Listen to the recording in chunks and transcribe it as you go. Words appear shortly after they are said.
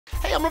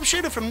Hey, I'm Rob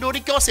Shooter from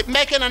Nordic Gossip.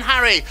 Meghan and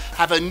Harry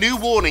have a new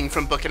warning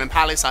from Buckingham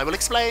Palace. I will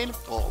explain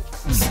all.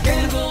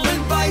 Scandal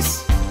and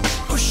vice,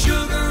 or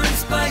sugar and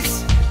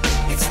spice.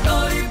 It's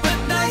naughty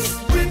but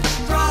nice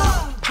with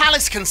Rob.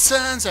 Palace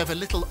concerns over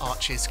little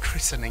Archie's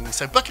christening.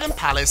 So Buckingham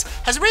Palace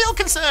has real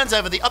concerns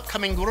over the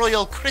upcoming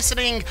royal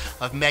christening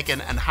of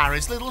Meghan and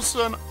Harry's little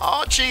son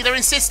Archie. They're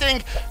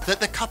insisting that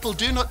the couple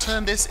do not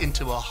turn this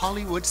into a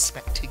Hollywood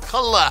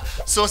spectacle.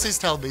 Sources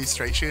tell me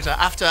Straight Shooter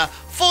after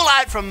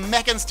fallout from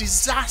Meghan's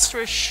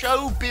disastrous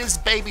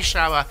showbiz baby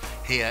shower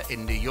here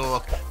in New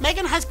York.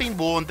 Meghan has been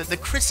warned that the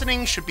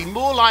christening should be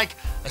more like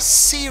a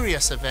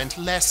serious event,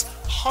 less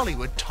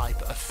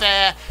Hollywood-type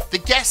affair. The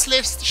guest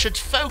list should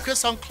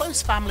focus on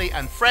close family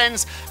and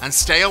friends and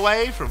stay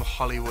away from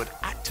Hollywood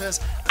actors,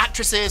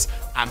 actresses,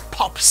 and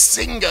pop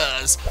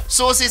singers.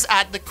 Sources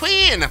add the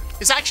Queen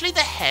is actually the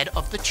head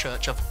of the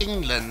Church of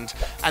England,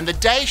 and the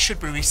day should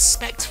be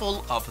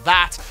respectful of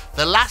that.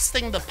 The last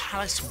thing the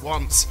palace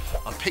wants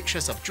are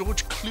pictures of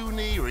George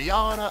Clooney,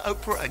 Rihanna,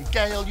 Oprah, and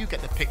Gayle. You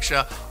get the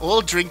picture,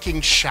 all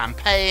drinking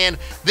champagne.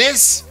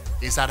 This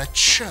is at a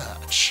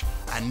church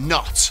and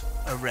not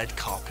a red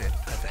carpet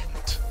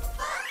event.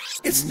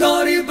 It's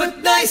naughty but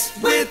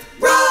nice with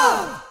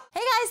Rob.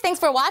 Hey guys, thanks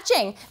for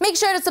watching. Make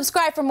sure to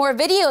subscribe for more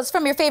videos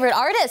from your favorite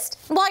artist.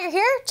 And while you're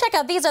here, check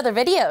out these other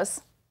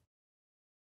videos.